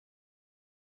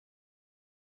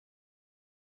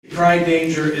Pride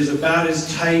Danger is about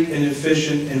as tight and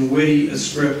efficient and witty a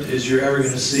script as you're ever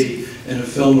going to see in a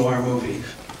film noir movie.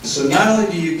 So not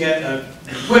only do you get a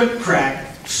whip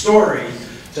crack story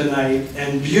tonight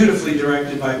and beautifully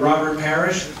directed by Robert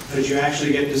Parrish, but you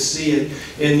actually get to see it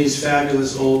in these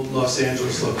fabulous old Los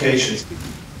Angeles locations.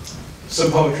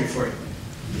 Some poetry for you.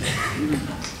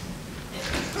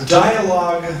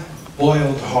 Dialogue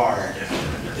boiled hard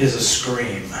is a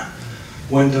scream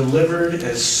when delivered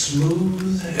as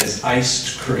smooth as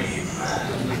iced cream.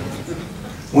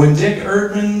 When Dick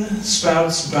Erdman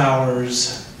spouts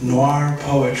Bowers, noir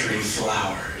poetry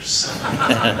flowers.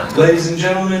 Ladies and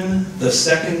gentlemen, the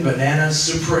second Banana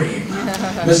Supreme,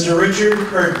 Mr. Richard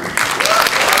Erdman.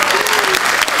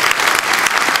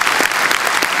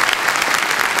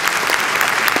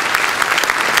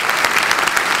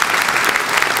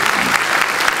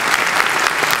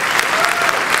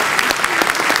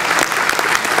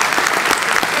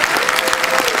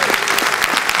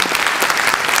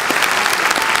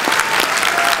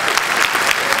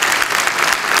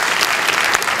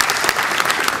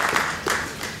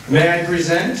 May I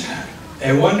present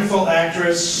a wonderful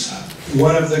actress,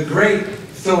 one of the great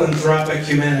philanthropic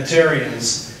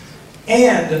humanitarians,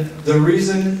 and the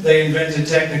reason they invented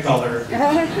Technicolor,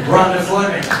 Rhonda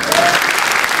Fleming.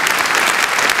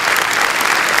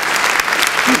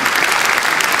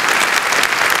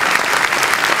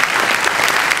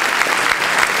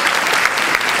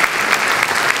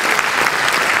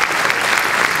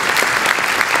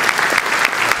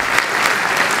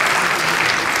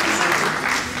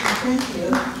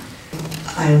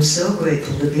 I am so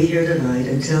grateful to be here tonight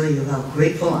and tell you how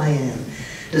grateful I am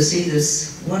to see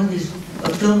this, a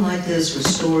film like this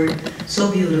restored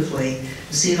so beautifully,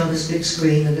 to see it on this big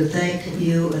screen, and to thank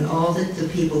you and all the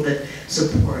people that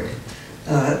support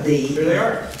Here they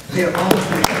are. They're all God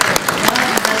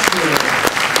bless you.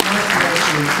 God bless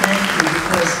you. Thank you,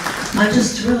 because I'm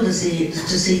just thrilled to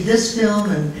see this film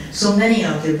and so many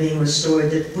out there being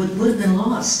restored that would have been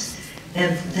lost.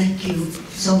 And thank you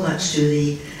so much to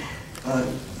the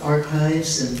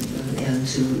archives and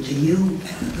to you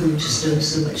who just done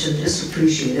so much, and just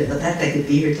appreciate it. The fact I could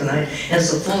be here tonight, and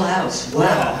it's a full house. Wow.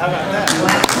 How about that?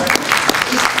 Wow.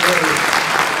 Just great.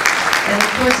 And of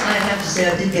course I have to say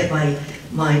I did get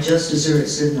my just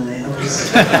desserts, didn't I? I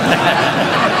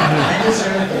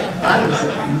deserved it.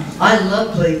 I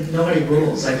love playing naughty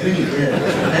roles. I really did.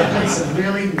 I played some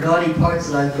really naughty parts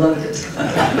and I loved it.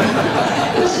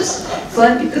 It was just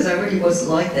fun because I really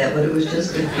wasn't like that, but it was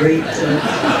just a great.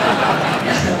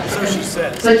 So she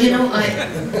said. But you know,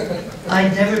 I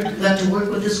never got to work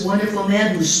with this wonderful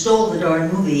man who stole the darn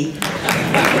movie.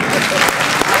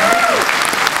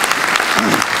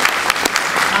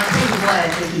 I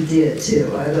think he did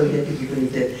too. I don't think he really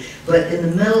did. But in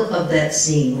the middle of that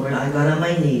scene where I got on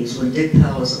my knees, when Dick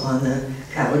Powell was on the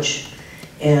couch,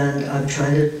 and I'm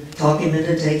trying to talk him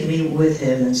into taking me with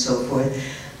him and so forth,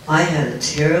 I had a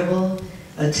terrible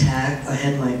attack. I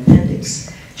had my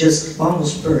appendix just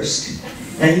almost burst.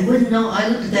 Now you wouldn't know. I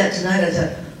looked at that tonight. I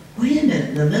thought, wait a minute.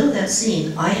 In the middle of that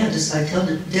scene, I told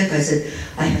Dick, I said,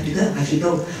 I have to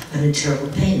go. I'm in terrible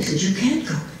pain. He said, you can't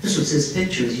go. This was his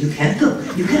picture. You can't go.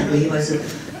 You can't leave. I said,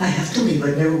 I have to leave.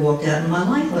 I've never walked out in my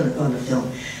life on a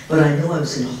film. But I knew I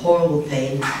was in horrible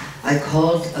pain. I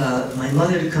called my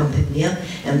mother to come pick me up,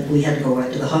 and we had to go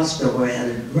right to the hospital where I had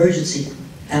an emergency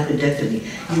appendectomy.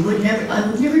 I would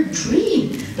never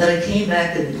dream that I came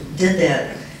back and did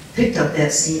that, picked up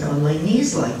that scene on my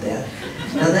knees like that.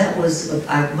 Now that was,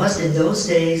 in those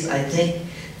days, I think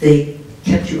they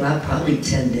kept you out probably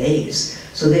 10 days.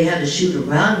 So they had to shoot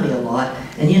around me a lot,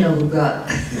 and you know who got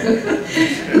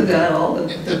who got all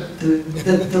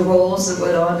the roles that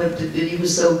went on. He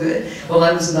was so good. Well,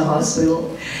 I was in the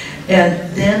hospital,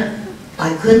 and then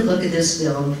I couldn't look at this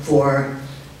film for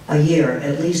a year,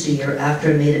 at least a year after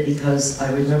I made it, because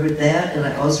I remembered that, and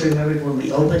I also remembered when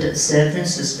we opened it in San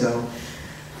Francisco.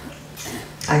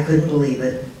 I couldn't believe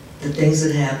it. The things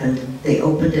that happened. They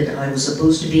opened it. I was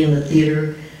supposed to be in the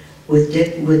theater with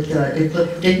Dick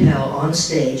Powell on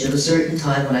stage at a certain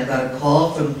time when I got a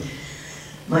call from,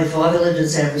 my father lived in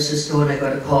San Francisco, and I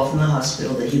got a call from the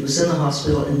hospital that he was in the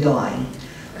hospital and dying.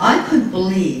 I couldn't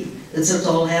believe that this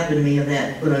all happened to me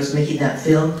when I was making that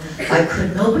film. I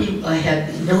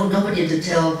had nobody to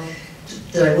tell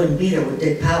that I wouldn't be there with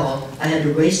Dick Powell. I had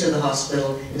to race to the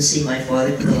hospital and see my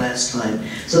father for the last time.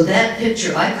 So that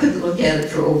picture, I couldn't look at it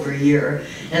for over a year.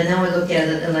 And now I look at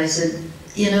it and I said,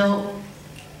 you know,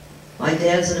 my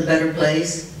dad's in a better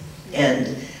place,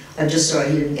 and I'm just sorry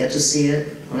he didn't get to see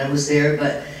it when I was there,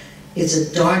 but it's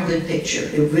a darn good picture.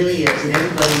 It really is, and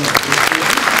everybody knows.